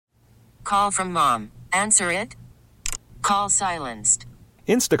call from mom. Answer it. Call silenced.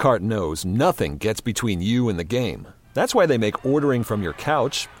 Instacart knows nothing gets between you and the game. That's why they make ordering from your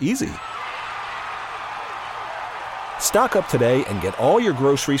couch easy. Stock up today and get all your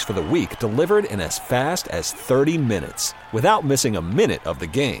groceries for the week delivered in as fast as 30 minutes without missing a minute of the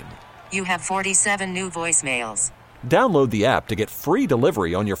game. You have 47 new voicemails. Download the app to get free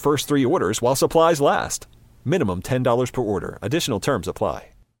delivery on your first 3 orders while supplies last. Minimum $10 per order. Additional terms apply.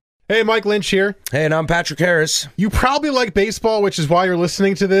 Hey, Mike Lynch here. Hey, and I'm Patrick Harris. You probably like baseball, which is why you're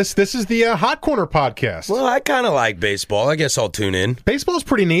listening to this. This is the Hot Corner podcast. Well, I kind of like baseball. I guess I'll tune in. Baseball's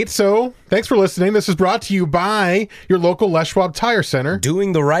pretty neat, so thanks for listening. This is brought to you by your local Les Schwab Tire Center.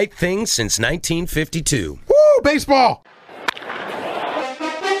 Doing the right thing since 1952. Woo, baseball!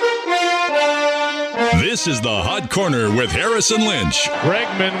 This is the Hot Corner with Harrison Lynch.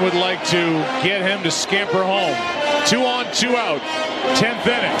 Bregman would like to get him to scamper home. 2 on, 2 out. 10th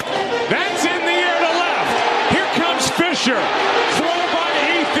inning. That's in the air to left. Here comes Fisher. Throw by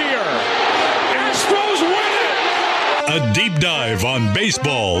Ethier. Astros win it. A deep dive on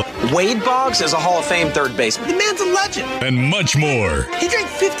baseball. Wade Boggs is a Hall of Fame third baseman. The man's a legend. And much more. He drank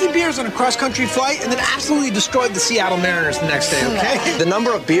 50 beers on a cross-country flight and then absolutely destroyed the Seattle Mariners the next day, okay? The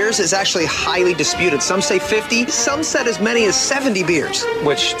number of beers is actually highly disputed. Some say 50, some said as many as 70 beers.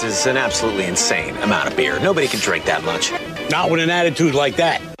 Which is an absolutely insane amount of beer. Nobody can drink that much. Not with an attitude like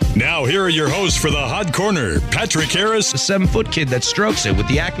that. Now, here are your hosts for the Hot Corner, Patrick Harris, The 7-foot kid that strokes it with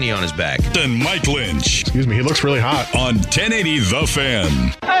the acne on his back. and Mike Lynch. Excuse me, he looks really hot. On 1080 The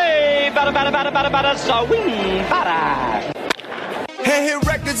Fan. Hey, bada, swing, bada. Hey, hit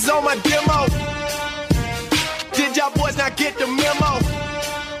records on my demo. Did y'all boys not get the memo?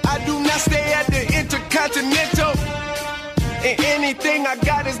 I do not stay at the Intercontinental. And anything I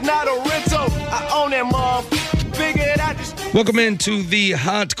got is not a rental. I own that mom. Figured I just... Welcome into the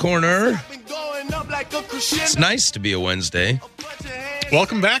Hot Corner. been going up like a crescendo. It's nice to be a Wednesday,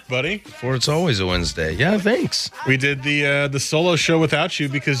 Welcome back, buddy. for it's always a Wednesday. Yeah, thanks. We did the solo show without you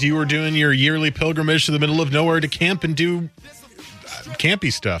because you were doing your yearly pilgrimage to the middle of nowhere to camp and do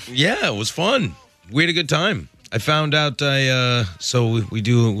campy stuff. Yeah, it was fun. We had a good time. I found out so we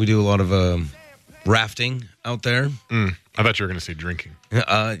do a lot of rafting out there. I thought you were going to say drinking.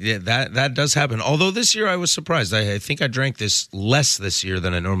 Yeah, that does happen. Although this year I was surprised. I think I drank less this year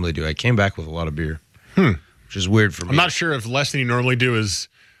than I normally do. I came back with a lot of beer, which is weird for me. I'm not sure if less than you normally do is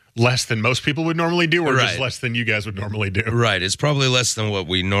less than most people would normally do or just Right. less than you guys would normally do. Right, it's probably less than what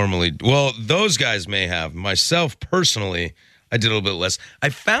we normally do. Well, those guys may have. Myself, personally, I did a little bit less. I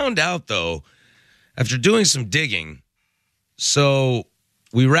found out, though, after doing some digging, so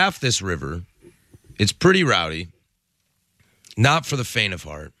we raft this river. It's pretty rowdy. Not for the faint of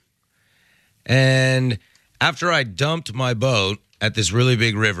heart. And after I dumped my boat at this really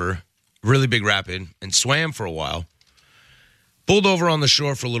big river, really big rapid, and swam for a while, pulled over on the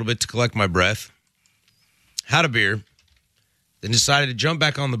shore for a little bit to collect my breath, had a beer, then decided to jump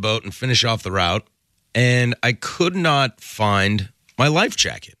back on the boat and finish off the route, and I could not find my life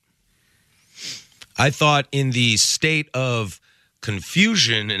jacket. I thought in the state of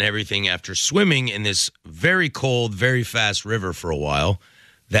confusion and everything after swimming in this very cold, very fast river for a while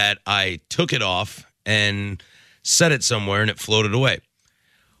that I took it off and set it somewhere and it floated away.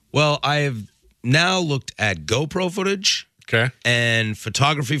 Well, I have now looked at GoPro footage and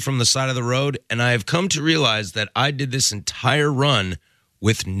photography from the side of the road, and I have come to realize that I did this entire run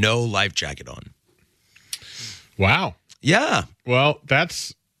with no life jacket on. Wow. Yeah. Well,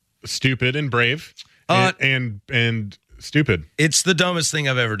 that's stupid and brave and stupid. It's the dumbest thing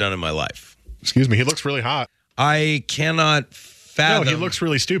I've ever done in my life. Excuse me. He looks really hot. I cannot fathom. No, he looks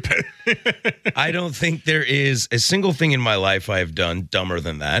really stupid. I don't think there is a single thing in my life I have done dumber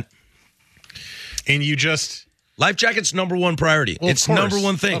than that. And you just... Life jacket's number one priority. Well, it's number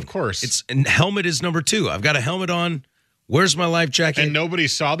one thing. Of course. And helmet is number two. I've got a helmet on. Where's my life jacket? And nobody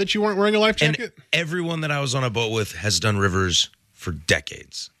saw that you weren't wearing a life jacket? And everyone that I was on a boat with has done rivers for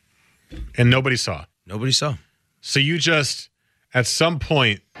decades. And nobody saw? Nobody saw. So you just, at some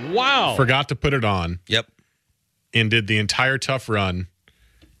point, forgot to put it on. Yep. And did the entire tough run.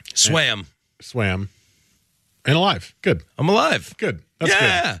 Swam. And alive. Good. I'm alive. Good. That's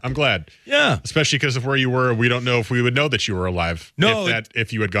good. I'm glad. Yeah. Especially because of where you were, we don't know if we would know that you were alive. No.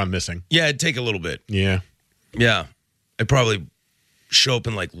 If you had gone missing. Yeah, it'd take a little bit. Yeah. Yeah. I'd probably show up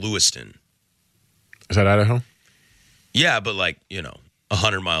in like Lewiston. Is that Idaho? Yeah, but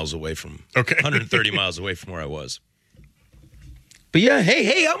 100 miles away from, 130 miles away from where I was. But yeah,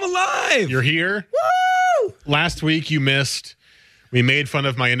 hey, I'm alive. You're here. Woo! Last week you missed. We made fun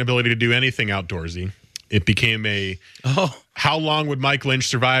of my inability to do anything outdoorsy. It became a how long would Mike Lynch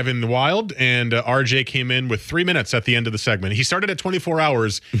survive in the wild? And RJ came in with 3 minutes at the end of the segment. He started at 24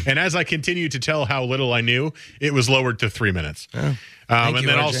 hours, and as I continued to tell how little I knew, it was lowered to 3 minutes. And then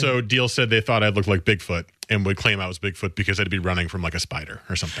RJ. Also, Deal said they thought I'd look like Bigfoot and would claim I was Bigfoot because I'd be running from like a spider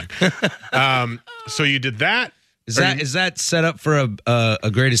or something. So you did that. Is that set up for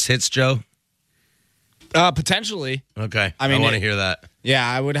a greatest hits, Joe? Potentially. Okay. I want to hear that. Yeah,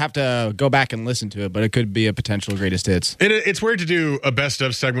 I would have to go back and listen to it, but it could be a potential greatest hits. It's weird to do a best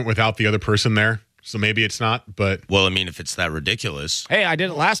of segment without the other person there, so maybe it's not, but... Well, I mean, if it's that ridiculous. Hey, I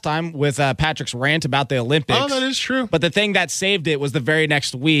did it last time with Patrick's rant about the Olympics. Oh, that is true. But the thing that saved it was the very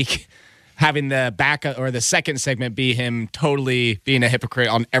next week, having the back or the second segment be him totally being a hypocrite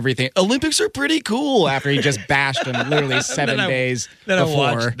on everything. Olympics are pretty cool after he just bashed him literally 7 days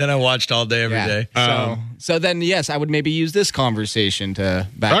before. Then I watched all day every day. So then, yes, I would maybe use this conversation to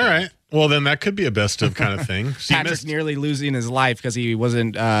back all right. Well, then that could be a best of kind of thing. So Patrick's nearly losing his life because he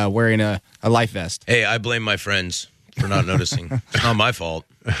wasn't wearing a life vest. Hey, I blame my friends for not noticing. It's not my fault.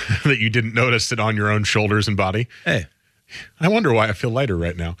 That you didn't notice it on your own shoulders and body. Hey. I wonder why I feel lighter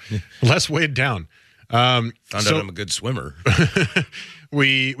right now. Less weighed down. Found out I'm a good swimmer.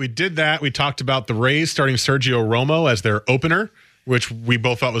 We did that. We talked about the Rays starting Sergio Romo as their opener, which we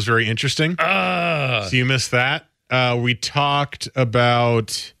both thought was very interesting. So you missed that. We talked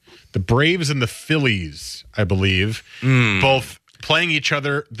about the Braves and the Phillies, I believe, both playing each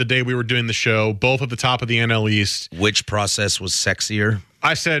other the day we were doing the show, both at the top of the NL East. Which process was sexier?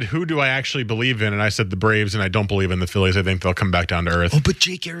 I said, who do I actually believe in? And I said the Braves, and I don't believe in the Phillies. I think they'll come back down to earth. Oh, but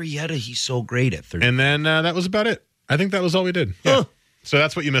Jake Arrieta, he's so great at 30. And then that was about it. I think that was all we did. Yeah. So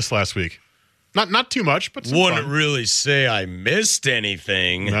that's what you missed last week. Not too much, but some wouldn't fun. really say I missed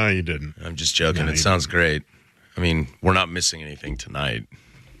anything. No, you didn't. I'm just joking. It sounds great. I mean, we're not missing anything tonight.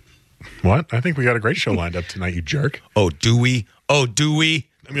 What? I think we got a great show lined up tonight, you jerk. Oh, do we?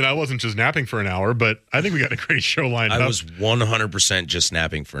 I mean, I wasn't just napping for an hour, but I think we got a great show lined up. I was 100% just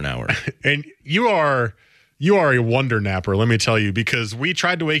napping for an hour. And you are a wonder napper, let me tell you, because we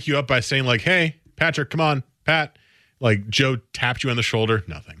tried to wake you up by saying, like, hey, Patrick, come on, Pat. Like, Joe tapped you on the shoulder.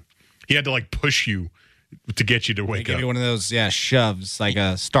 Nothing. He had to, like, push you to get you to wake up. Give you one of those, shoves, like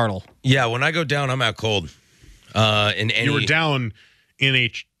a startle. Yeah, when I go down, I'm out cold. You were down in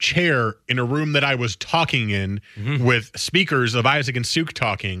a chair in a room that I was talking in with speakers of Isaac and Suk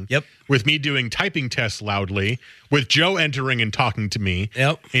talking. Yep. With me doing typing tests loudly, with Joe entering and talking to me.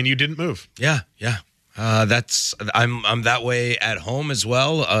 Yep. And you didn't move. Yeah. I'm that way at home as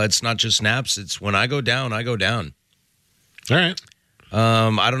well. It's not just naps. It's when I go down, I go down. All right.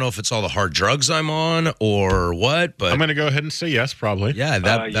 I don't know if it's all the hard drugs I'm on or what, but I'm going to go ahead and say yes, probably. Yeah,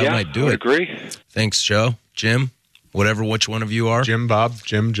 that might do it. Agree. Thanks, Joe. Jim. Which one of you are. Jim, Bob,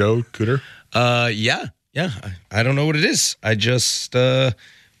 Jim, Joe, Cooter. Yeah. I don't know what it is. I just, when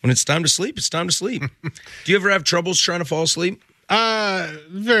it's time to sleep, it's time to sleep. Do you ever have troubles trying to fall asleep?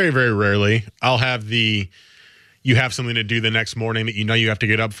 Very, very rarely. I'll have you have something to do the next morning that you have to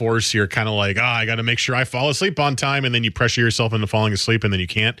get up for, so you're kind of like, I got to make sure I fall asleep on time, and then you pressure yourself into falling asleep, and then you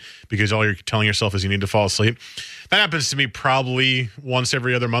can't because all you're telling yourself is you need to fall asleep. That happens to me probably once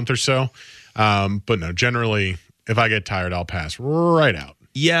every other month or so. But no, generally, if I get tired, I'll pass right out.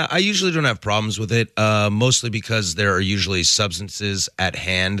 Yeah, I usually don't have problems with it, mostly because there are usually substances at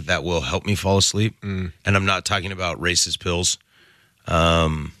hand that will help me fall asleep. And I'm not talking about racist pills.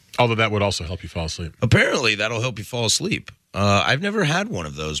 Although that would also help you fall asleep. Apparently, that'll help you fall asleep. I've never had one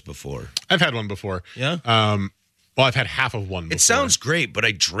of those before. I've had one before. Yeah? Well, I've had half of one before. It sounds great, but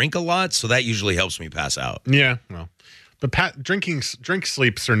I drink a lot, so that usually helps me pass out. Yeah, well. But drink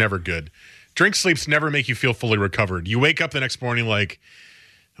sleeps are never good. Drink sleeps never make you feel fully recovered. You wake up the next morning like,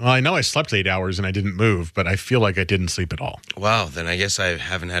 well, I know I slept 8 hours and I didn't move, but I feel like I didn't sleep at all. Wow, then I guess I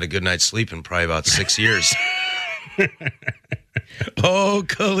haven't had a good night's sleep in probably about 6 years. Oh,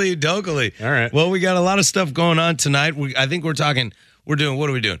 Cully Dokely. All right. Well, we got a lot of stuff going on tonight. I think what are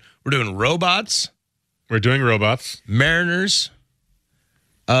we doing? We're doing robots. We're doing robots. Mariners.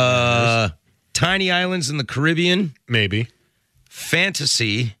 Tiny islands in the Caribbean. Maybe.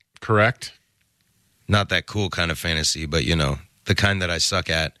 Fantasy. Correct. Not that cool kind of fantasy, but the kind that I suck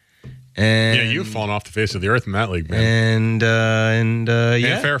at. And yeah, you've fallen off the face of the earth in that league, man. And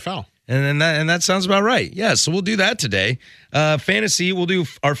fair foul. And that sounds about right. Yeah, so we'll do that today. Fantasy, we'll do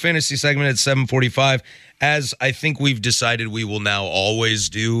our fantasy segment at 7:45, as I think we've decided we will now always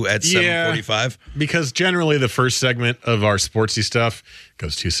do at 7:45. Because generally the first segment of our sportsy stuff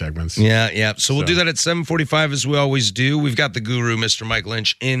goes 2 segments. Yeah. So we'll do that at 7:45 as we always do. We've got the guru, Mr. Mike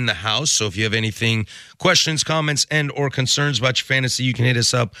Lynch, in the house. So if you have anything, questions, comments, and or concerns about your fantasy, you can hit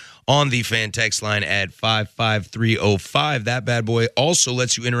us up on the fan text line at 55305. That bad boy also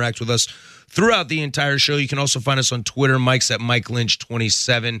lets you interact with us throughout the entire show. You can also find us on Twitter. Mike's at Mike Lynch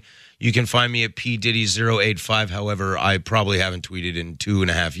 27. You can find me at PDiddy085. However, I probably haven't tweeted in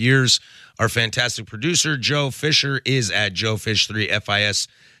 2.5 years. Our fantastic producer, Joe Fisher, is at JoeFish3,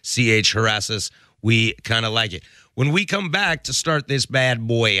 FISCH. Harass us. We kind of like it. When we come back to start this bad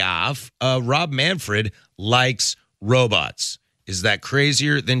boy off, Rob Manfred likes robots. Is that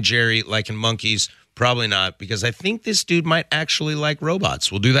crazier than Jerry liking monkeys? Probably not, because I think this dude might actually like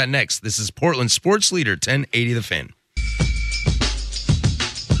robots. We'll do that next. This is Portland Sports Leader, 1080 The Fan.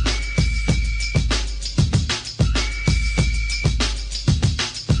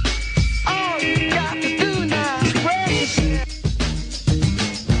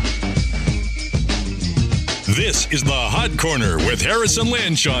 This is the Hot Corner with Harrison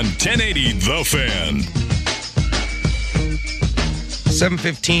Lynch on 1080 The Fan.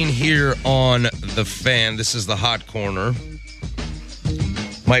 7:15 here on The Fan. This is the Hot Corner.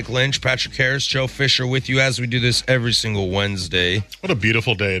 Mike Lynch, Patrick Harris, Joe Fisher with you as we do this every single Wednesday. What a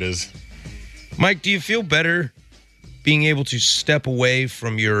beautiful day it is. Mike, do you feel better being able to step away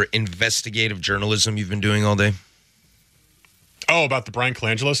from your investigative journalism you've been doing all day? Oh, about the Brian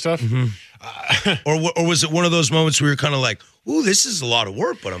Colangelo stuff? Mm-hmm. Or was it one of those moments where you're kind of like, ooh, this is a lot of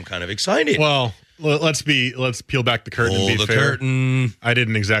work, but I'm kind of excited? Well, let's peel back the curtain and be fair. Curtain. I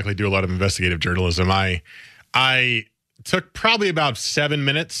didn't exactly do a lot of investigative journalism. I took probably about 7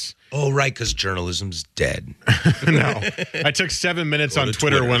 minutes. Oh, right, because journalism's dead. No. I took 7 minutes on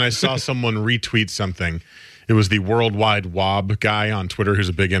Twitter when I saw someone retweet something. It was the Worldwide Wob guy on Twitter, who's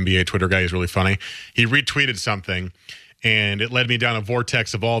a big NBA Twitter guy. He's really funny. He retweeted something, and it led me down a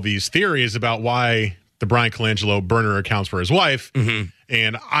vortex of all these theories about why the Brian Colangelo burner accounts for his wife. Mm-hmm.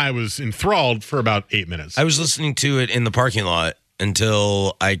 And I was enthralled for about 8 minutes. I was listening to it in the parking lot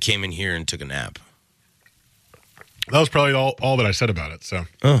until I came in here and took a nap. That was probably all that I said about it. So,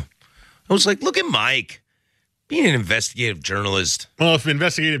 I was like, look at Mike being an investigative journalist. Well, if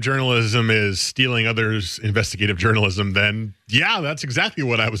investigative journalism is stealing others' investigative journalism, then yeah, that's exactly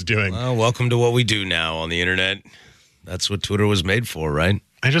what I was doing. Well, welcome to what we do now on the internet. That's what Twitter was made for, right?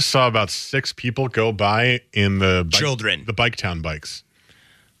 I just saw about 6 people go by in the children, the Bike Town bikes.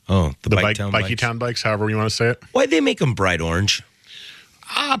 Oh, the Bikey Town bikes, however you want to say it. Why'd they make them bright orange?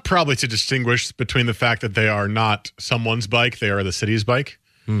 Probably to distinguish between the fact that they are not someone's bike, they are the city's bike.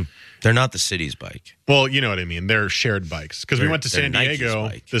 They're not the city's bike. Well, you know what I mean. They're shared bikes. Because we went to San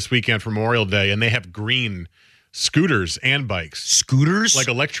Diego this weekend for Memorial Day, and they have green scooters and bikes. Scooters? Like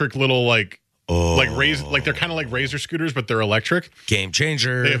electric little, they're kind of like Razor scooters, but they're electric. Game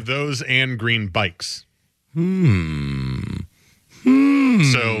changer. They have those and green bikes.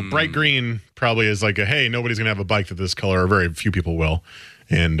 So bright green probably is like hey, nobody's going to have a bike that this color, or very few people will,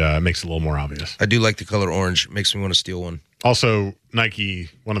 and makes it a little more obvious. I do like the color orange. It makes me want to steal one. Also, Nike,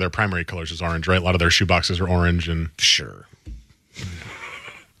 one of their primary colors is orange, right? A lot of their shoe boxes are orange. And sure.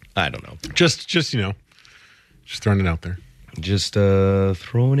 I don't know. Just throwing it out there. Just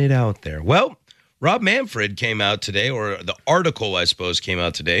throwing it out there. Well, Rob Manfred came out today, or the article, I suppose, came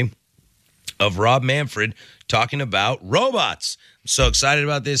out today of Rob Manfred talking about robots. I'm so excited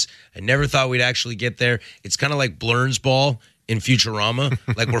about this. I never thought we'd actually get there. It's kind of like Blurns Ball in Futurama.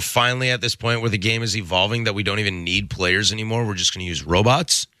 Like we're finally at this point where the game is evolving that we don't even need players anymore. We're just going to use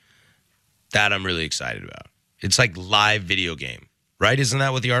robots. That I'm really excited about. It's like live video game, right? Isn't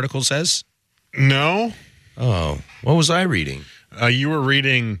that what the article says? No. Oh, what was I reading? You were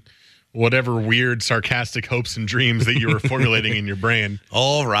reading whatever weird, sarcastic hopes and dreams that you were formulating in your brain.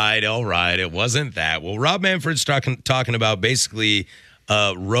 All right. It wasn't that. Well, Rob Manfred's talking about basically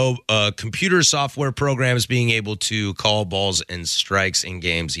computer software programs being able to call balls and strikes in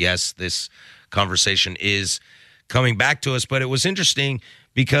games. Yes, this conversation is coming back to us, but it was interesting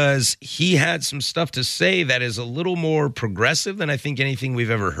because he had some stuff to say that is a little more progressive than I think anything we've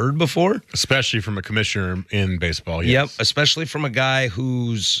ever heard before. Especially from a commissioner in baseball, yes. Yep, especially from a guy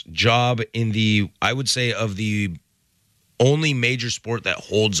whose job in I would say, of the only major sport that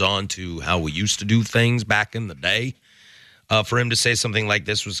holds on to how we used to do things back in the day. For him to say something like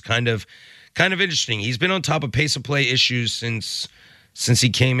this was kind of interesting. He's been on top of pace of play issues since he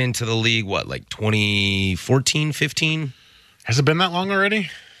came into the league, like 2014, 15? Has it been that long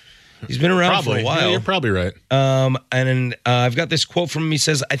already? He's been around for a while. Yeah, you're probably right. And I've got this quote from him. He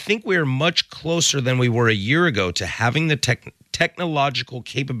says, I think we are much closer than we were a year ago to having the technological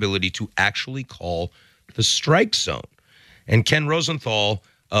capability to actually call the strike zone. And Ken Rosenthal,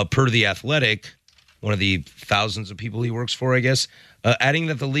 per The Athletic, one of the thousands of people he works for, I guess, adding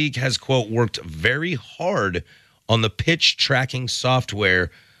that the league has, quote, worked very hard on the pitch tracking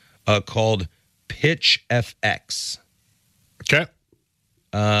software called Pitch FX. Okay.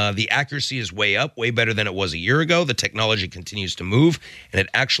 The accuracy is way up, way better than it was a year ago. The technology continues to move, and it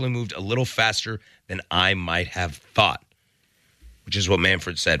actually moved a little faster than I might have thought, which is what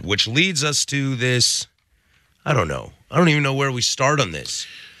Manfred said, which leads us to this. I don't know. I don't even know where we start on this.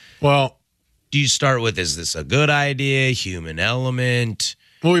 Well, do you start with, is this a good idea, human element?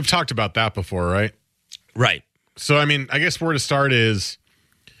 Well, we've talked about that before, right? Right. So, I mean, I guess where to start is,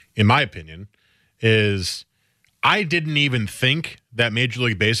 in my opinion, is I didn't even think that Major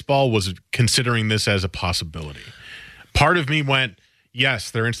League Baseball was considering this as a possibility. Part of me went,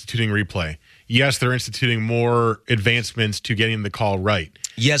 yes, they're instituting replay. Yes, they're instituting more advancements to getting the call right.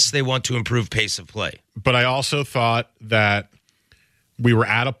 Yes, they want to improve pace of play. But I also thought that we were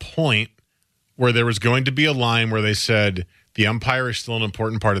at a point where there was going to be a line where they said the umpire is still an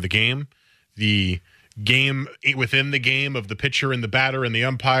important part of the game. The game within the game of the pitcher and the batter and the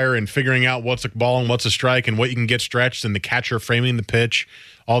umpire and figuring out what's a ball and what's a strike and what you can get stretched and the catcher framing the pitch,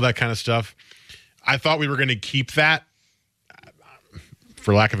 all that kind of stuff. I thought we were going to keep that,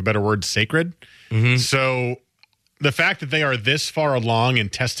 for lack of a better word, sacred. Mm-hmm. So the fact that they are this far along in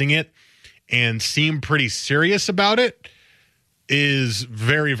testing it and seem pretty serious about it is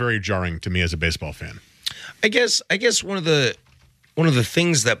very, very jarring to me as a baseball fan. I guess one of the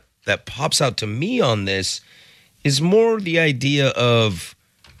things that pops out to me on this is more the idea of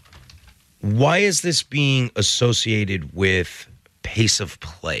why is this being associated with pace of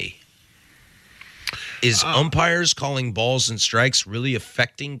play? Is umpires calling balls and strikes really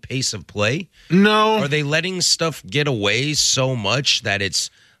affecting pace of play? No. Are they letting stuff get away so much that it's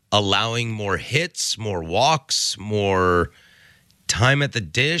allowing more hits, more walks, more time at the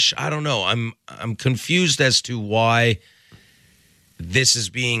dish? I don't know. I'm confused as to why this is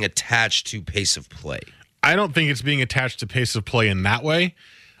being attached to pace of play. I don't think it's being attached to pace of play in that way.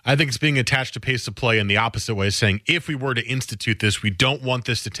 I think it's being attached to pace of play in the opposite way, saying if we were to institute this, we don't want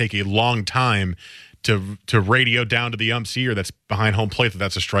this to take a long time to radio down to the umpire that's behind home plate that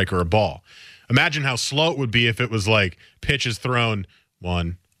that's a strike or a ball. Imagine how slow it would be if it was like pitch is thrown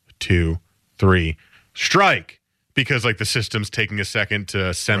 1, 2, 3, strike, because like the system's taking a second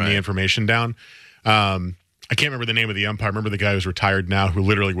to send the information down. I can't remember the name of the umpire. I remember the guy who's retired now who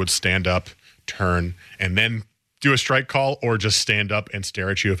literally would stand up, turn, and then do a strike call or just stand up and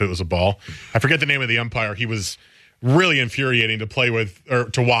stare at you if it was a ball. I forget the name of the umpire. He was really infuriating to play with, or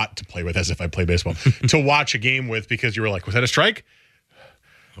to play with as if I play baseball, to watch a game with, because you were like, was that a strike?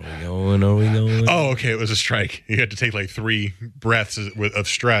 Are we going? Oh, okay, it was a strike. You had to take like 3 breaths of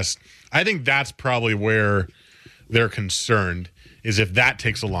stress. I think that's probably where they're concerned, is if that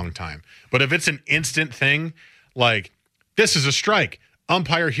takes a long time. But if it's an instant thing, like, this is a strike,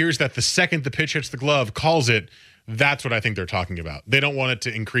 umpire hears that the second the pitch hits the glove, calls it, that's what I think they're talking about. They don't want it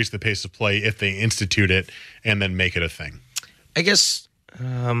to increase the pace of play if they institute it and then make it a thing. I guess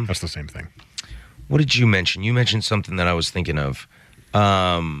that's the same thing. What did you mention? You mentioned something that I was thinking of.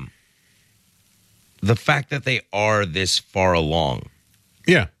 The fact that they are this far along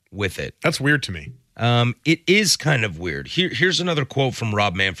with it. That's weird to me. It is kind of weird. Here's another quote from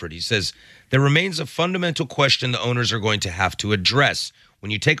Rob Manfred. He says, there remains a fundamental question the owners are going to have to address. When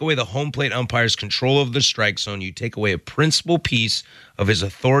you take away the home plate umpire's control of the strike zone, you take away a principal piece of his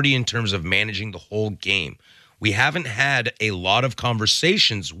authority in terms of managing the whole game. We haven't had a lot of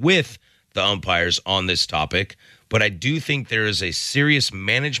conversations with the umpires on this topic, but I do think there is a serious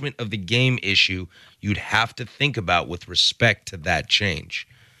management of the game issue you'd have to think about with respect to that change.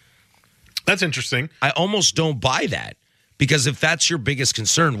 That's interesting. I almost don't buy that, because if that's your biggest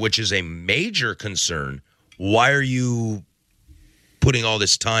concern, which is a major concern, why are you putting all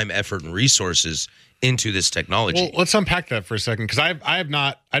this time, effort, and resources into this technology? Well, let's unpack that for a second, because I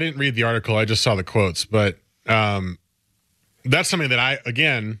didn't read the article. I just saw the quotes, but that's something that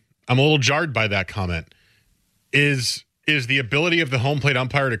I'm a little jarred by that comment. Is the ability of the home plate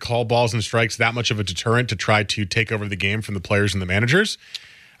umpire to call balls and strikes that much of a deterrent to try to take over the game from the players and the managers?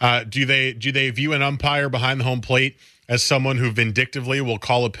 Do they view an umpire behind the home plate as someone who vindictively will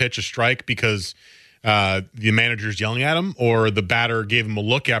call a pitch a strike because the manager's yelling at him, or the batter gave him a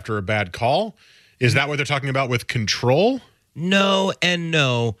look after a bad call? Is that what they're talking about with control? No and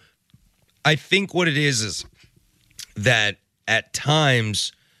no. I think what it is that at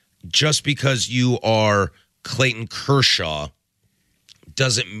times just because you are Clayton Kershaw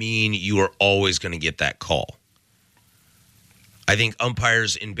doesn't mean you are always going to get that call. I think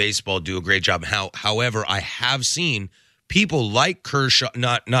umpires in baseball do a great job. However, I have seen people like Kershaw,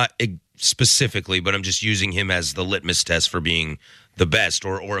 not specifically, but I'm just using him as the litmus test for being the best,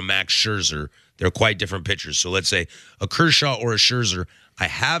 or a Max Scherzer. They're quite different pitchers. So let's say a Kershaw or a Scherzer, I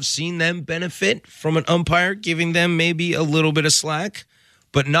have seen them benefit from an umpire giving them maybe a little bit of slack,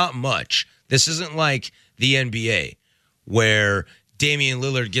 but not much. This isn't like the NBA where Damian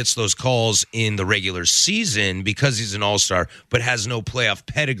Lillard gets those calls in the regular season because he's an all-star, but has no playoff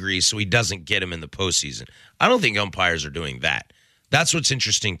pedigree, so he doesn't get him in the postseason. I don't think umpires are doing that. That's what's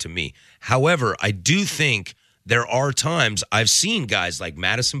interesting to me. However, I do think there are times I've seen guys like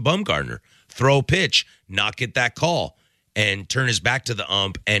Madison Bumgarner throw a pitch, not get that call, and turn his back to the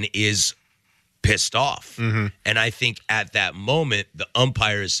ump and is pissed off. Mm-hmm. And I think at that moment, the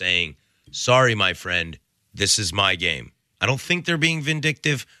umpire is saying, sorry, my friend, this is my game. I don't think they're being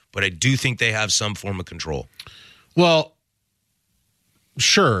vindictive, but I do think they have some form of control. Well,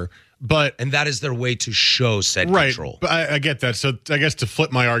 sure, but... And that is their way to show said control. But I get that. So I guess to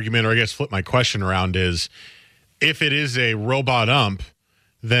flip my argument, or I guess flip my question around is, if it is a robot ump,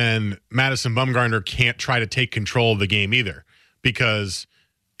 then Madison Bumgarner can't try to take control of the game either, because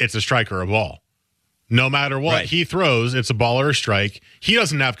it's a strike or a ball. No matter what he throws, it's a ball or a strike. He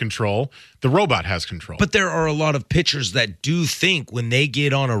doesn't have control. The robot has control. But there are a lot of pitchers that do think when they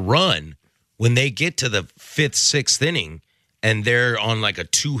get on a run, when they get to the 5th, 6th inning, and they're on like a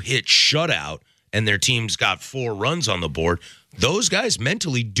 2-hit shutout, and their team's got 4 runs on the board, those guys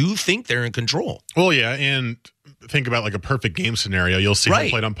mentally do think they're in control. Well, yeah, and think about like a perfect game scenario. You'll see home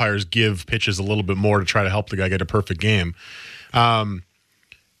plate umpires give pitches a little bit more to try to help the guy get a perfect game.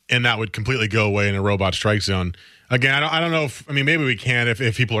 And that would completely go away in a robot strike zone. Again, I don't know if, I mean, maybe we can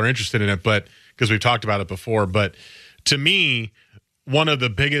if people are interested in it, but because we've talked about it before. But to me, one of the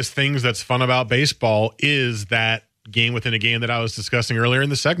biggest things that's fun about baseball is that game within a game that I was discussing earlier in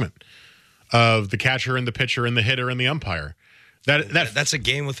the segment of the catcher and the pitcher and the hitter and the umpire. That's a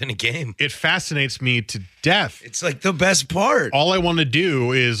game within a game. It fascinates me to death. It's like the best part. All I want to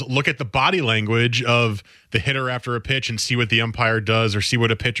do is look at the body language of the hitter after a pitch and see what the umpire does, or see what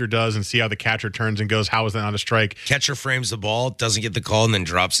a pitcher does and see how the catcher turns and goes, how is that not a strike? Catcher frames the ball, doesn't get the call, and then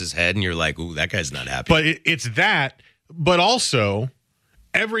drops his head, and you're like, ooh, that guy's not happy. But it's that, but also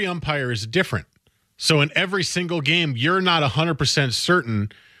every umpire is different. So in every single game, you're not 100%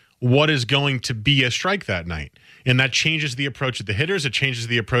 certain what is going to be a strike that night. And that changes the approach of the hitters. It changes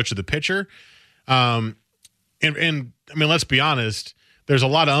the approach of the pitcher. And I mean, let's be honest, there's a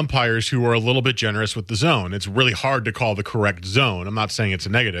lot of umpires who are a little bit generous with the zone. It's really hard to call the correct zone. I'm not saying it's a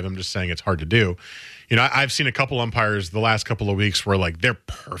negative. I'm just saying it's hard to do. You know, I've seen a couple umpires the last couple of weeks where, like, they're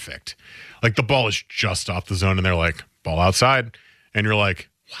perfect. Like, the ball is just off the zone, and they're like, ball outside. And you're like,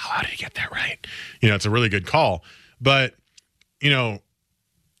 wow, how did he get that right? You know, it's a really good call. But, you know,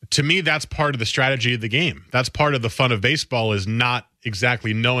 to me, that's part of the strategy of the game. That's part of the fun of baseball, is not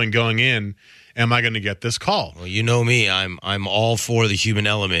exactly knowing going in, am I going to get this call? Well, you know me. I'm all for the human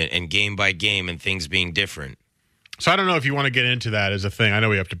element and game by game and things being different. So I don't know if you want to get into that as a thing. I know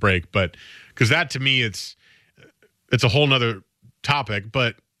we have to break, but because that to me, it's a whole nother topic.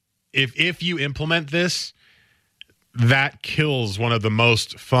 But if you implement this, that kills one of the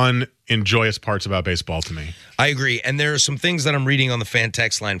most fun and joyous parts about baseball to me. I agree. And there are some things that I'm reading on the fan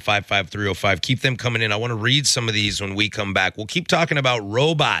text line 55305. Keep them coming in. I want to read some of these when we come back. We'll keep talking about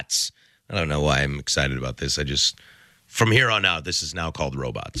robots. I don't know why I'm excited about this. From here on out, this is now called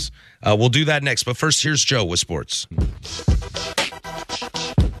robots. We'll do that next. But first, here's Joe with sports.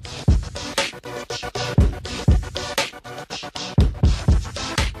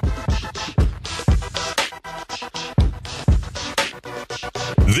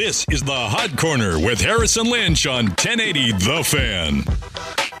 This is the Hot Corner with Harrison Lynch on 1080 The Fan.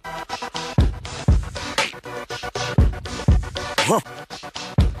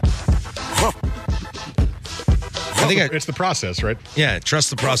 I think it's the process, right? Yeah, trust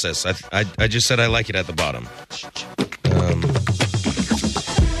the process. I just said I like it at the bottom.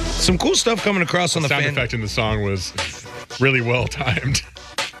 Some cool stuff coming across on the sound fan. effect in the song was really well timed.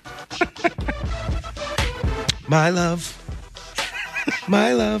 My love.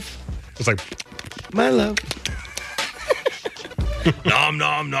 My love. It's like, my love. Nom,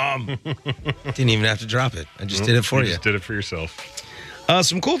 nom, nom. Didn't even have to drop it. I just did it for you. Just did it for yourself.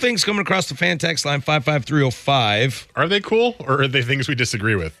 Some cool things coming across the fan text line 55305. Are they cool, or are they things we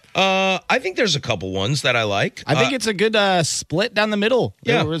disagree with? I think there's a couple ones that I like. I think it's a good split down the middle.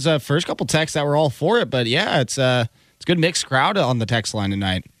 Yeah. There was a first couple texts that were all for it, but yeah, it's a good mixed crowd on the text line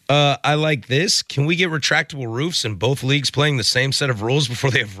tonight. I like this. Can we get retractable roofs in both leagues playing the same set of rules before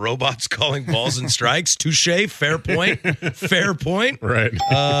they have robots calling balls and strikes? Touche. Fair point. Fair point. Right.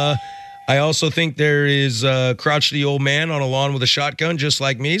 I also think there is Crouch the old man on a lawn with a shotgun, just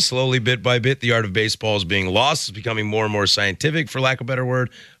like me. Slowly, bit by bit, the art of baseball is being lost. It's becoming more and more scientific, for lack of a better word.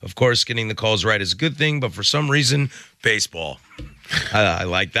 Of course, getting the calls right is a good thing, but for some reason, baseball. I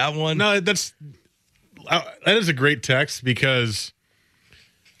like that one. No, that is a great text because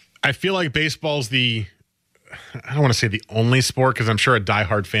I feel like baseball's I don't want to say the only sport, because I'm sure a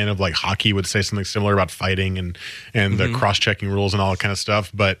diehard fan of like hockey would say something similar about fighting and the cross-checking rules and all that kind of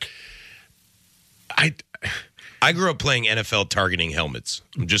stuff. But I grew up playing NFL targeting helmets.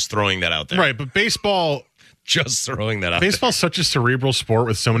 I'm just throwing that out there. Right, but baseball... Just throwing that out Baseball's there. such a cerebral sport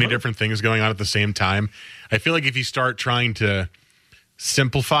with so many different things going on at the same time. I feel like if you start trying to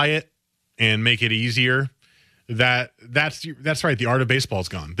simplify it and make it easier... That's right. The art of baseball is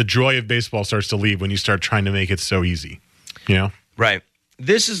gone. The joy of baseball starts to leave when you start trying to make it so easy. You know? Right.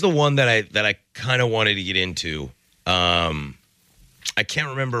 This is the one that I kind of wanted to get into. I can't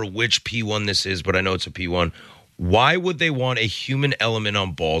remember which P1 this is, but I know it's a P1. Why would they want a human element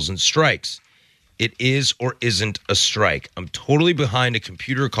on balls and strikes? It is or isn't a strike. I'm totally behind a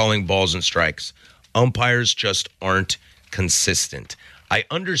computer calling balls and strikes. Umpires just aren't consistent. I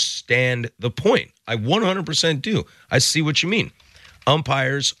understand the point. I 100% do. I see what you mean.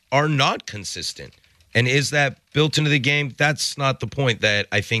 Umpires are not consistent. And is that built into the game? That's not the point that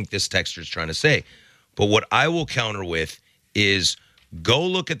I think this texter is trying to say. But what I will counter with is go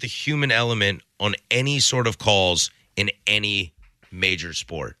look at the human element on any sort of calls in any major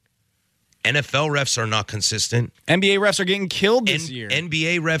sport. NFL refs are not consistent. NBA refs are getting killed this year.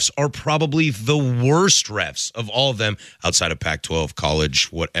 NBA refs are probably the worst refs of all of them, outside of Pac-12,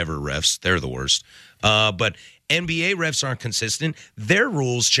 college, whatever refs. They're the worst. But NBA refs aren't consistent. Their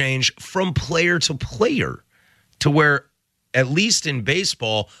rules change from player to player to where, at least in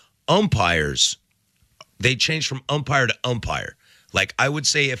baseball, umpires, they change from umpire to umpire. Like, I would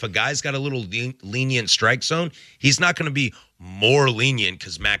say if a guy's got a little lenient strike zone, he's not going to be more lenient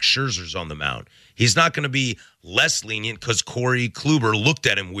because Max Scherzer's on the mound. He's not going to be less lenient because Corey Kluber looked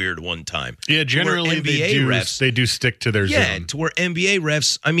at him weird one time. Yeah, generally they do stick to their zone. Yeah, to where NBA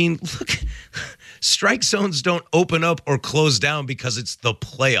refs, I mean, look, strike zones don't open up or close down because it's the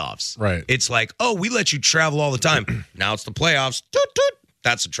playoffs. Right. It's like, oh, we let you travel all the time. Now it's the playoffs. Toot, toot.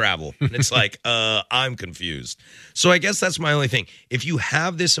 That's a travel. And it's like, I'm confused. So I guess that's my only thing. If you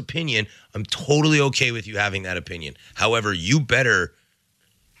have this opinion, I'm totally okay with you having that opinion. However, you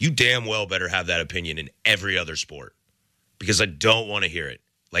damn well better have that opinion in every other sport, because I don't want to hear it.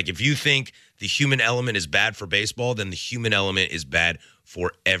 Like, if you think the human element is bad for baseball, then the human element is bad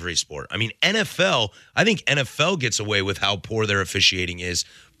for every sport. I mean, I think NFL gets away with how poor their officiating is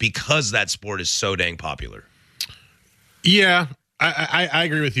because that sport is so dang popular. Yeah. I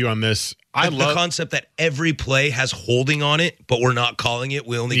agree with you on this. I love the concept that every play has holding on it, but we're not calling it.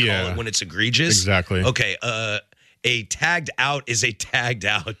 We only call it when it's egregious. Exactly. Okay. A tagged out is a tagged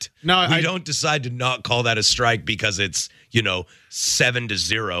out. No, we don't decide to not call that a strike because it's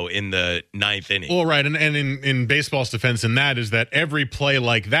 7-0 in the ninth inning. Well, right, and in baseball's defense in that is that every play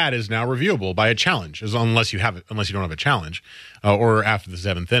like that is now reviewable by a challenge, unless you don't have a challenge, or after the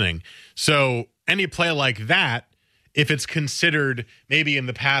seventh inning. So any play like that, if it's considered, maybe in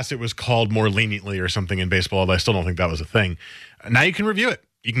the past it was called more leniently or something in baseball, although I still don't think that was a thing. Now you can review it.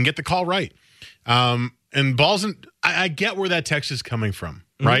 You can get the call right. And balls, and I get where that text is coming from,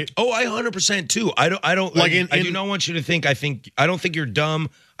 right? Oh, I 100% too. I do not want you to think. I don't think you're dumb.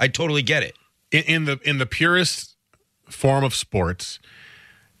 I totally get it. In the purest form of sports,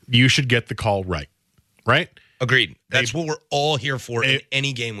 you should get the call right. Agreed. That's what we're all here for in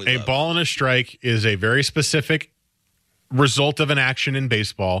any game we love. A ball and a strike is a very specific result of an action in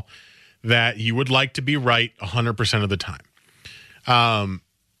baseball that you would like to be right 100% of the time.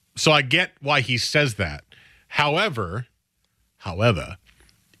 So I get why he says that. However,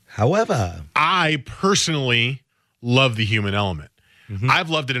 I personally love the human element. Mm-hmm. I've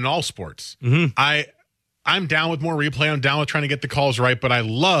loved it in all sports. Mm-hmm. I'm down with more replay. I'm down with trying to get the calls right, but I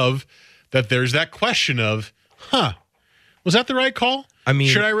love that there's that question of, was that the right call? I mean,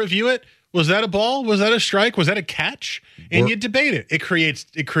 should I review it? Was that a ball? Was that a strike? Was that a catch? And you debate it. It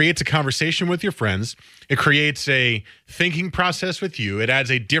creates a conversation with your friends. It creates a thinking process with you. It adds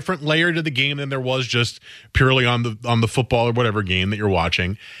a different layer to the game than there was just purely on the football or whatever game that you're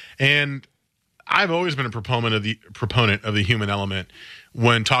watching. And I've always been a proponent of the human element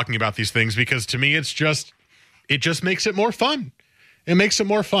when talking about these things, because to me it just makes it more fun. It makes it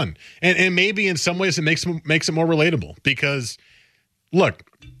more fun. And maybe in some ways it makes it more relatable, because look,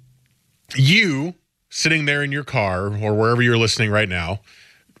 You sitting there in your car or wherever you're listening right now,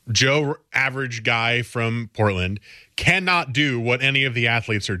 Joe, average guy from Portland, cannot do what any of the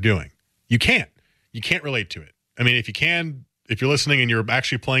athletes are doing. You can't. You can't relate to it. I mean, if you're listening and you're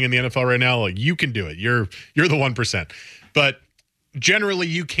actually playing in the NFL right now, like, you can do it. You're the 1%. But generally,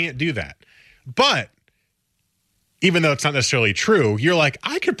 you can't do that. But even though it's not necessarily true, you're like,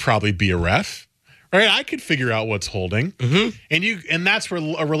 I could probably be a ref. Right, I could figure out what's holding, and that's where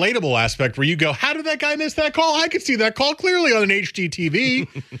a relatable aspect where you go, how did that guy miss that call? I could see that call clearly on an HDTV,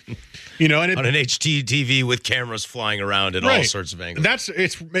 and on an HDTV with cameras flying around at all sorts of angles.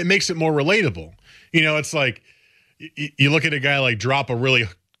 It makes it more relatable. It's like you look at a guy like drop a really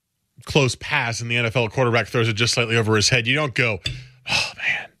close pass, and the NFL quarterback throws it just slightly over his head. You don't go, oh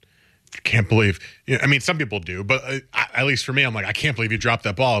man, I can't believe. I mean, some people do, but at least for me, I'm like, I can't believe you dropped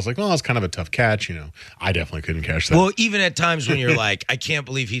that ball. I was like, well, it's kind of a tough catch. I definitely couldn't catch that. Well, even at times when you're like, I can't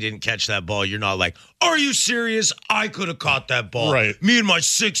believe he didn't catch that ball, you're not like, are you serious? I could have caught that ball. Right. Me and my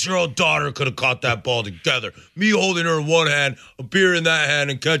 6-year-old daughter could have caught that ball together. Me holding her in one hand, a beer in that hand,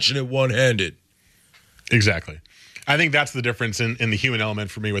 and catching it one-handed. Exactly. I think that's the difference in the human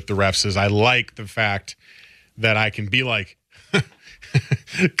element for me with the refs is I like the fact that I can be like,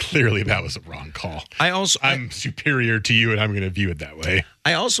 clearly that was a wrong call. I'm superior to you, and I'm going to view it that way.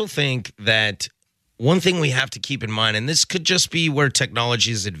 I also think that one thing we have to keep in mind, and this could just be where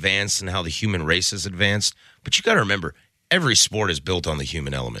technology is advanced and how the human race is advanced, but you got to remember, every sport is built on the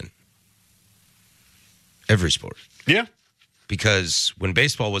human element. Every sport. Yeah. Because when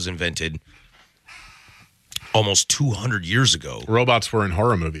baseball was invented almost 200 years ago. Robots were in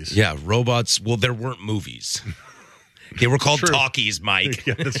horror movies. Yeah, robots. Well, there weren't movies. They were called talkies, Mike.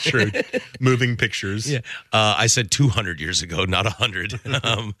 Yeah, that's true. Moving pictures. Yeah, I said 200 years ago, not 100.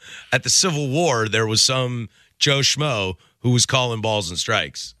 At the Civil War, there was some Joe Schmo who was calling balls and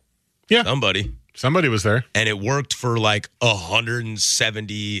strikes. Yeah. Somebody was there. And it worked for like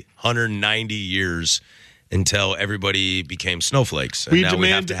 170, 190 years until everybody became snowflakes. And now we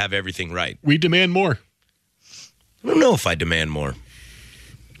have to have everything right. We demand more. I don't know if I demand more.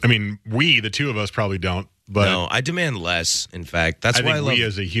 I mean, the two of us probably don't. But no, I demand less. In fact, that's why I love. We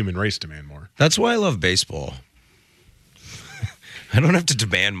as a human race demand more. That's why I love baseball. I don't have to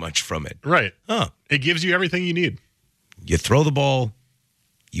demand much from it. Right. It gives you everything you need. You throw the ball,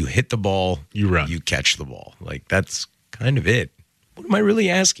 you hit the ball, you run, you catch the ball. Like, that's kind of it. What am I really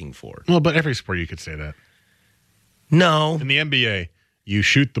asking for? Well, but every sport you could say that. No. In the NBA, you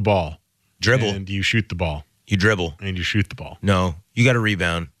shoot the ball, dribble, and you shoot the ball. You dribble, and you shoot the ball. No, you got to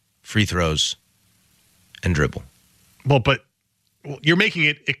rebound, free throws, and dribble. Well, but you're making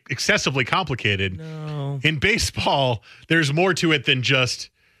it excessively complicated. No. In baseball, there's more to it than just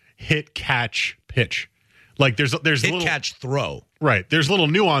hit, catch, pitch. Like there's hit, little catch, throw. Right. There's little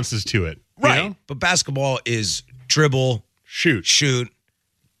nuances to it. Right. You know? But basketball is dribble, shoot,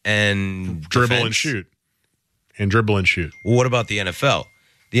 and dribble defense. and shoot. And dribble and shoot. Well, what about the NFL?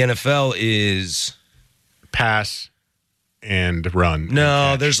 The NFL is pass and run.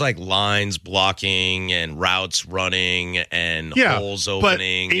 No, there's like lines blocking and routes running and holes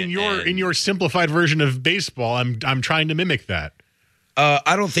opening. But in your simplified version of baseball, I'm trying to mimic that.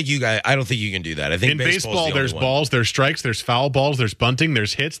 I don't think you can do that. I think in baseball there's balls, there's strikes, there's foul balls, there's bunting,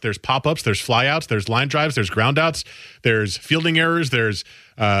 there's hits, there's pop-ups, there's flyouts, there's line drives, there's groundouts, there's fielding errors, there's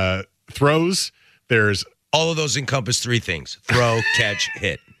throws, there's all of those encompass three things: throw, catch,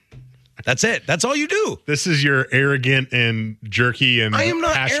 hit. That's it. That's all you do. This is your arrogant and jerky and I am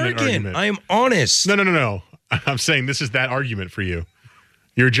not passionate arrogant. argument. I am honest. No. I'm saying this is that argument for you.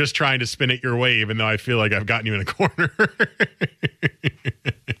 You're just trying to spin it your way, even though I feel like I've gotten you in a corner.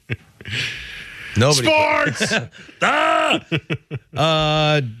 Sports!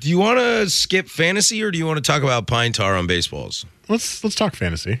 Do you want to skip fantasy or do you want to talk about pine tar on baseballs? Let's talk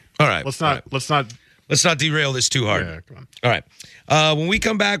fantasy. All right. Let's not derail this too hard. Yeah, come on. All right. When we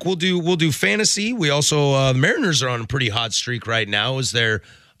come back, we'll do fantasy. We also the Mariners are on a pretty hot streak right now as they're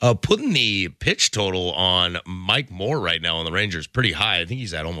putting the pitch total on Mike Moore right now on the Rangers pretty high. I think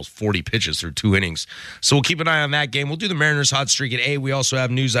he's at almost 40 pitches through 2 innings. So we'll keep an eye on that game. We'll do the Mariners hot streak at A. We also have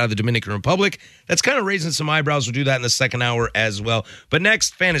news out of the Dominican Republic. That's kind of raising some eyebrows. We'll do that in the second hour as well. But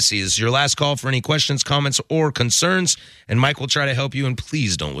next, fantasy is your last call for any questions, comments, or concerns. And Mike will try to help you. And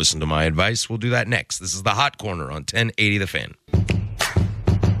please don't listen to my advice. We'll do that next. This is the Hot Corner on 1080 The Fan.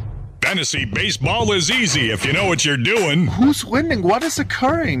 Fantasy baseball is easy if you know what you're doing. Who's winning? What is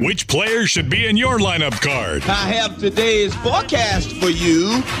occurring? Which players should be in your lineup card? I have today's forecast for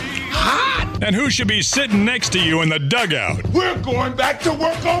you. Hot! And who should be sitting next to you in the dugout? We're going back to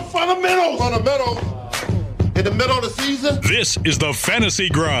work on fundamentals. Fundamental in the middle of the season? This is the Fantasy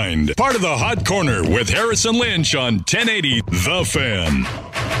Grind, part of the Hot Corner with Harrison Lynch on 1080 The Fan.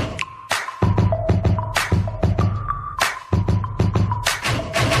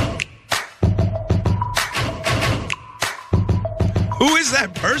 Who is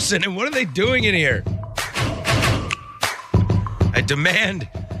that person and what are they doing in here? I demand.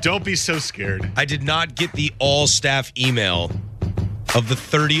 Don't be so scared. I did not get the all-staff email. Of the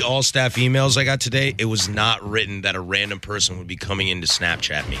 30 all-staff emails I got today, it was not written that a random person would be coming in to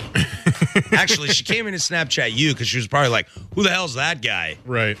Snapchat me. Actually, she came in to Snapchat you because she was probably like, who the hell's that guy?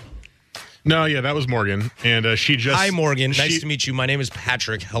 Right. No, yeah, that was Morgan. And she just... Hi, Morgan. Nice to meet you. My name is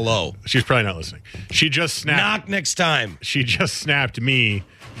Patrick. Hello. She's probably not listening. She just snapped... Knock next time. She just snapped me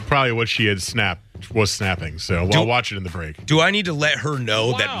probably what she had was snapping. So I'll watch it in the break. Do I need to let her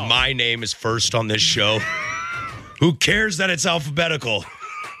know that my name is first on this show? Who cares that it's alphabetical?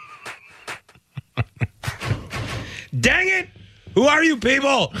 Dang it! Who are you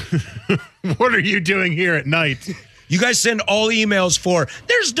people? What are you doing here at night? You guys send all emails for,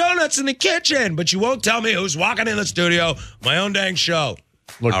 there's donuts in the kitchen, but you won't tell me who's walking in the studio. My own dang show.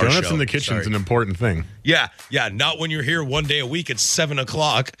 Look, donuts in the kitchen is an important thing. Yeah, not when you're here one day a week at 7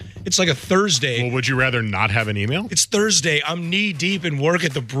 o'clock. It's like a Thursday. Well, would you rather not have an email? It's Thursday. I'm knee deep in work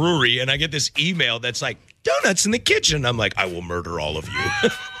at the brewery, and I get this email that's like, donuts in the kitchen. I'm like, I will murder all of you.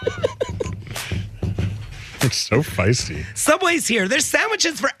 It's so feisty. Subway's here. There's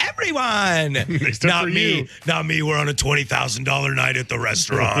sandwiches for everyone. Not me. You. Not me. We're on a $20,000 night at the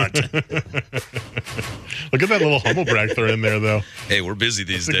restaurant. Look at that little humble brag throw in there, though. Hey, we're busy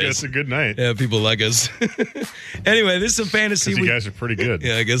these days. It's a good night. Yeah, people like us. Anyway, this is a fantasy. You guys are pretty good.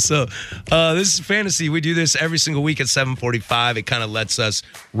 Yeah, I guess so. This is fantasy. We do this every single week at 7:45. It kind of lets us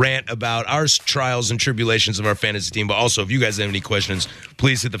rant about our trials and tribulations of our fantasy team. But also, if you guys have any questions,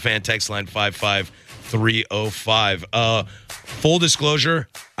 please hit the fan text line 55305. Full disclosure,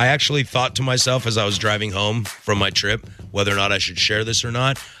 I actually thought to myself as I was driving home from my trip whether or not I should share this or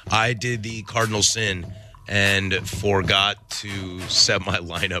not. I did the cardinal sin and forgot to set my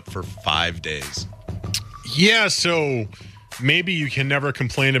lineup for 5 days. Yeah, so maybe you can never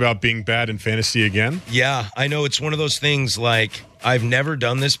complain about being bad in fantasy again. Yeah, I know it's one of those things like I've never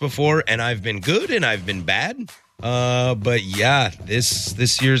done this before and I've been good and I've been bad. But yeah,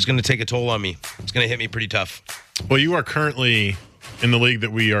 this year is going to take a toll on me. It's going to hit me pretty tough. Well, you are currently in the league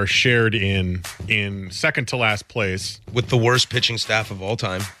that we are shared in second to last place. With the worst pitching staff of all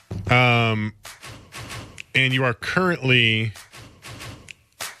time. And you are currently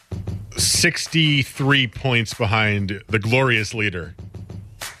 63 points behind the glorious leader.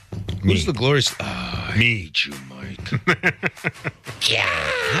 Who's the glorious? Me. You, Mike.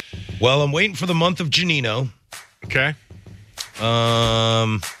 Yeah. Well, I'm waiting for the month of Janino. Okay.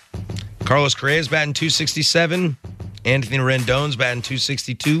 Carlos Correa's batting 267. Anthony Rendon's batting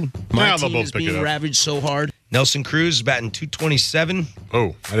 262. My team is being ravaged so hard. Nelson Cruz is batting 227.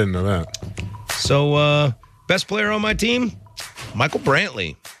 Oh, I didn't know that. So, best player on my team, Michael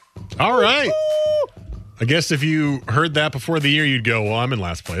Brantley. All right. I guess if you heard that before the year, you'd go, well, I'm in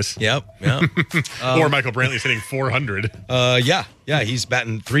last place. Yep. Or Michael Brantley's hitting 400. Yeah, he's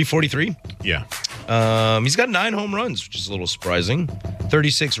batting 343. Yeah. He's got 9 home runs, which is a little surprising.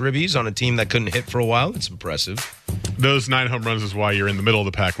 36 ribbies on a team that couldn't hit for a while. It's impressive. Those 9 home runs is why you're in the middle of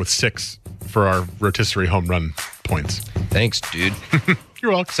the pack with 6 for our rotisserie home run points. Thanks, dude.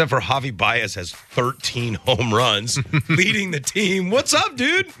 You're welcome. Except for Javi Baez has 13 home runs, leading the team. What's up,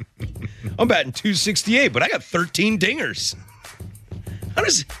 dude? I'm batting 268, but I got 13 dingers. How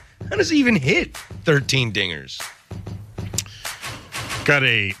does he even hit 13 dingers? Got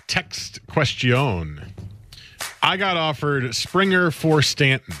a text question. I got offered Springer for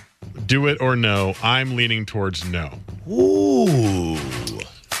Stanton. Do it or no? I'm leaning towards no. Ooh.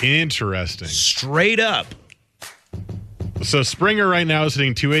 Interesting. Straight up. So Springer right now is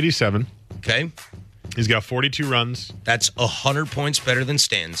hitting 287. Okay. He's got 42 runs. That's 100 points better than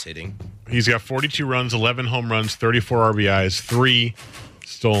Stanton's hitting. He's got 42 runs, 11 home runs, 34 RBIs, 3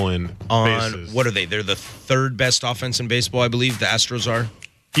 stolen bases. What are they? They're the 3rd best offense in baseball, I believe. The Astros are.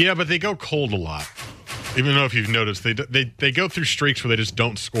 Yeah, but they go cold a lot. Even though if you've noticed, they go through streaks where they just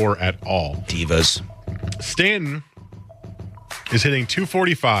don't score at all. Divas. Stanton is hitting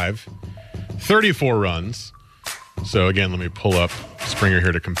 245, 34 runs. So again, let me pull up Springer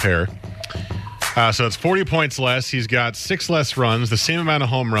here to compare. So it's 40 points less. He's got 6 less runs, the same amount of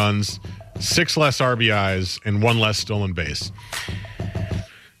home runs, 6 less RBIs, and 1 less stolen base.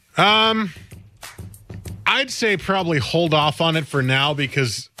 I'd say probably hold off on it for now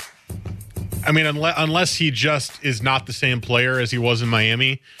because, I mean, unless he just is not the same player as he was in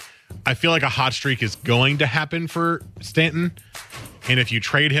Miami, I feel like a hot streak is going to happen for Stanton. And if you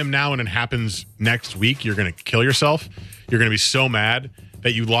trade him now and it happens next week, you're going to kill yourself. You're going to be so mad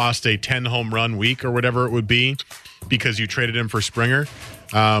that you lost a 10 home run week or whatever it would be because you traded him for Springer.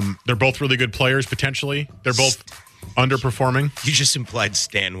 They're both really good players, potentially. They're both underperforming. You just implied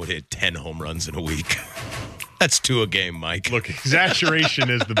Stan would hit 10 home runs in a week. That's 2 a game, Mike. Look, exaggeration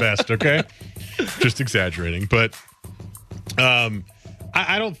is the best, okay? Just exaggerating. But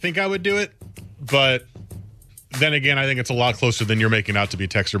I don't think I would do it. But then again, I think it's a lot closer than you're making out to be,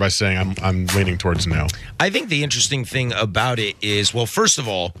 Texter, by saying I'm leaning towards no. I think the interesting thing about it is, well, first of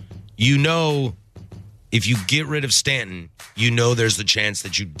all, you know, if you get rid of Stanton, you know there's the chance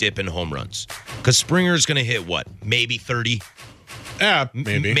that you dip in home runs. Because Springer's going to hit, what, maybe 30? Yeah,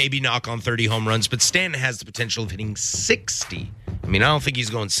 maybe. Maybe knock on 30 home runs, but Stanton has the potential of hitting 60. I mean, I don't think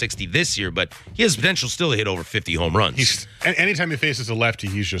he's going 60 this year, but he has potential still to hit over 50 home runs. Anytime he faces a lefty,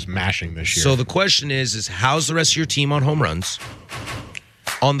 he's just mashing this year. So the question is how's the rest of your team on home runs?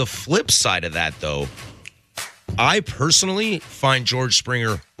 On the flip side of that, though, I personally find George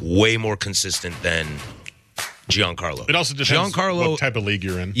Springer way more consistent than Giancarlo. It also depends what type of league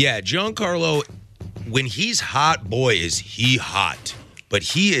you're in. Yeah, Giancarlo, when he's hot, boy, is he hot. But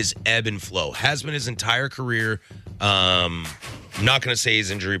he is ebb and flow. Has been his entire career. I'm not going to say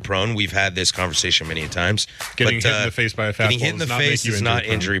he's injury prone. We've had this conversation many times. Getting hit in the face by a fastball. Getting hit in the face is not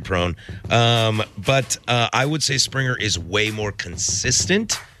injury prone. But I would say Springer is way more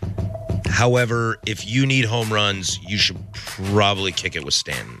consistent. However, if you need home runs, you should probably kick it with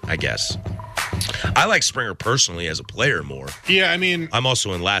Stanton, I guess. I like Springer personally as a player more. Yeah, I mean, I'm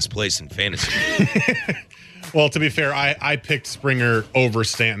also in last place in fantasy. Well, to be fair, I picked Springer over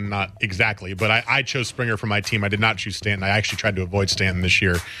Stanton, not exactly, but I chose Springer for my team. I did not choose Stanton. I actually tried to avoid Stanton this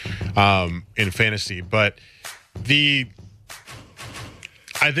year in fantasy. But I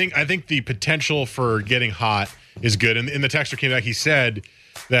think the potential for getting hot is good. And the texter came back. He said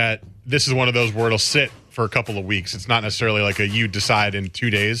that this is one of those where it'll sit for a couple of weeks. It's not necessarily like you decide in 2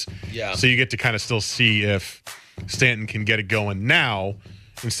 days. Yeah. So you get to kind of still see if Stanton can get it going now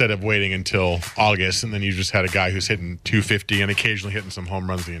instead of waiting until August, and then you just had a guy who's hitting 250 and occasionally hitting some home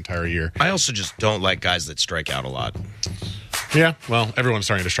runs the entire year. I also just don't like guys that strike out a lot. Yeah, well, everyone's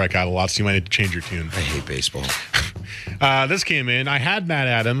starting to strike out a lot, so you might need to change your tune. I hate baseball. This came in. I had Matt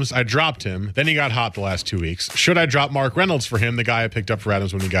Adams. I dropped him. Then he got hot the last 2 weeks. Should I drop Mark Reynolds for him, the guy I picked up for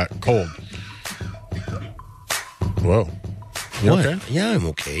Adams when he got cold? Whoa. You what? okay? Yeah, I'm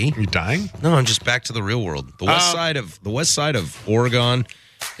okay. You dying? No, I'm just back to the real world. The west side of Oregon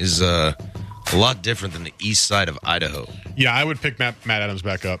is a lot different than the east side of Idaho. Yeah, I would pick Matt Adams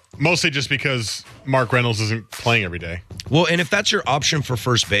back up. Mostly just because Mark Reynolds isn't playing every day. Well, and if that's your option for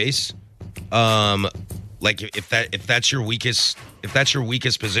first base, like if that's your weakest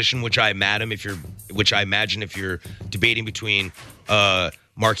position, which I imagine if you're debating between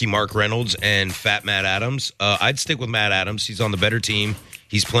Mark Reynolds and Fat Matt Adams, I'd stick with Matt Adams. He's on the better team.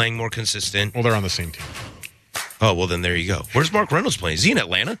 He's playing more consistent. Well, they're on the same team. Oh, well, then there you go. Where's Mark Reynolds playing? Is he in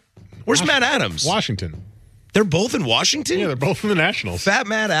Atlanta? Where's Matt Adams? Washington. They're both in Washington? Yeah, they're both in the Nationals. Fat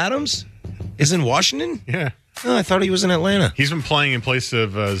Matt Adams is in Washington? Yeah. Oh, I thought he was in Atlanta. He's been playing in place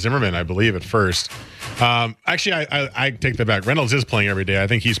of Zimmerman, I believe, at first. Actually, I take that back. Reynolds is playing every day. I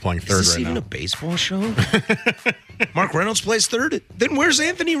think he's playing third right now. Is this even a baseball show? Mark Reynolds plays third? Then where's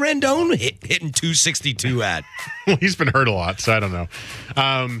Anthony Rendon hitting 262 at? Well, he's been hurt a lot, so I don't know.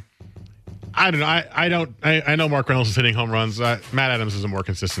 I don't know. I know Mark Reynolds is hitting home runs. Matt Adams is a more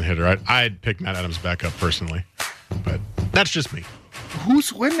consistent hitter. I'd pick Matt Adams back up personally, but that's just me.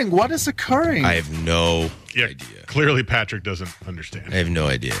 Who's winning? What is occurring? I have no idea. Clearly, Patrick doesn't understand. I have no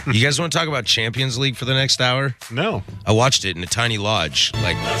idea. You guys want to talk about Champions League for the next hour? No. I watched it in a tiny lodge,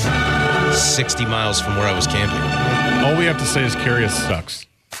 like 60 miles from where I was camping. All we have to say is Karius sucks.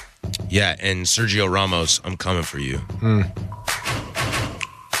 Yeah, and Sergio Ramos, I'm coming for you.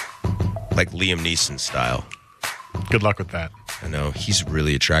 Like Liam Neeson style. Good luck with that. I know. He's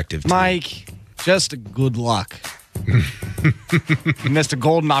really attractive, too. Mike, just good luck. You missed a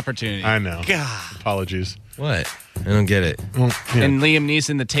golden opportunity. I know. God. Apologies. What? I don't get it. Well, yeah. And Liam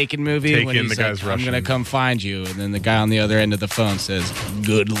Neeson, the Taken movie, when Taken, he's the like, guy's I'm Russian. going to come find you. And then the guy on the other end of the phone says,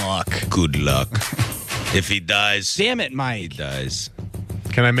 good luck. Good luck. If he dies. Damn it, Mike. He dies.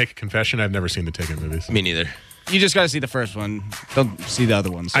 Can I make a confession? I've never seen the Taken movies. Me neither. You just got to see the first one. Don't see the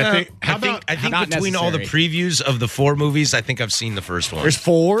other ones. I think Not between all the necessary. previews of the 4 movies, I think I've seen the first one. There's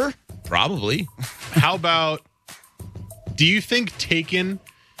 4? Probably. How about, do you think Taken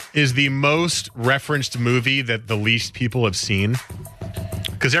is the most referenced movie that the least people have seen?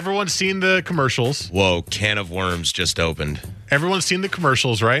 Because everyone's seen the commercials. Whoa, can of worms just opened. Everyone's seen the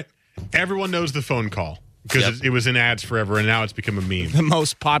commercials, right? Everyone knows the phone call because it was in ads forever, and now it's become a meme. The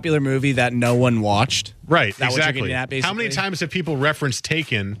most popular movie that no one watched. Right, Is that what you're exactly. getting at, basically? How many times have people referenced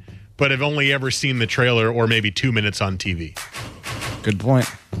Taken, but have only ever seen the trailer or maybe 2 minutes on TV? Good point.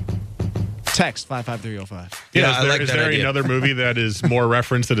 Text 55305. Yeah, I like is that there idea. another movie that is more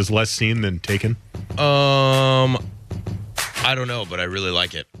referenced that is less seen than Taken? I don't know, but I really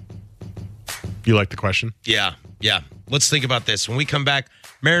like it. You like the question? Yeah. Let's think about this. When we come back,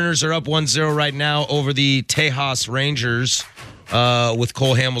 Mariners are up 1-0 right now over the Tejas Rangers with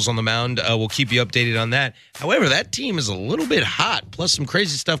Cole Hamels on the mound. We'll keep you updated on that. However, that team is a little bit hot, plus some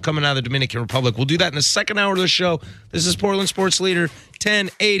crazy stuff coming out of the Dominican Republic. We'll do that in the second hour of the show. This is Portland Sports Leader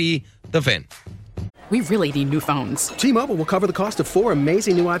 1080, The Fan. We really need new phones. T-Mobile will cover the cost of 4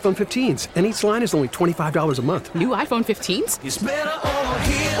 amazing new iPhone 15s, and each line is only $25 a month. New iPhone 15s? It's better over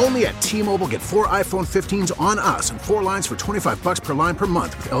here. Only at T-Mobile, get 4 iPhone 15s on us and 4 lines for $25 per line per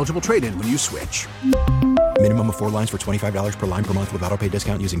month with eligible trade-in when you switch. Minimum of 4 lines for $25 per line per month with autopay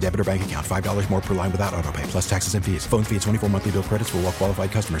discount using debit or bank account. $5 more per line without autopay, plus taxes and fees. Phone fee at 24 monthly bill credits for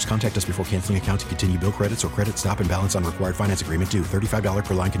well-qualified customers. Contact us before canceling account to continue bill credits or credit stop and balance on required finance agreement due. $35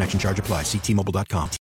 per line connection charge applies. See T-Mobile.com.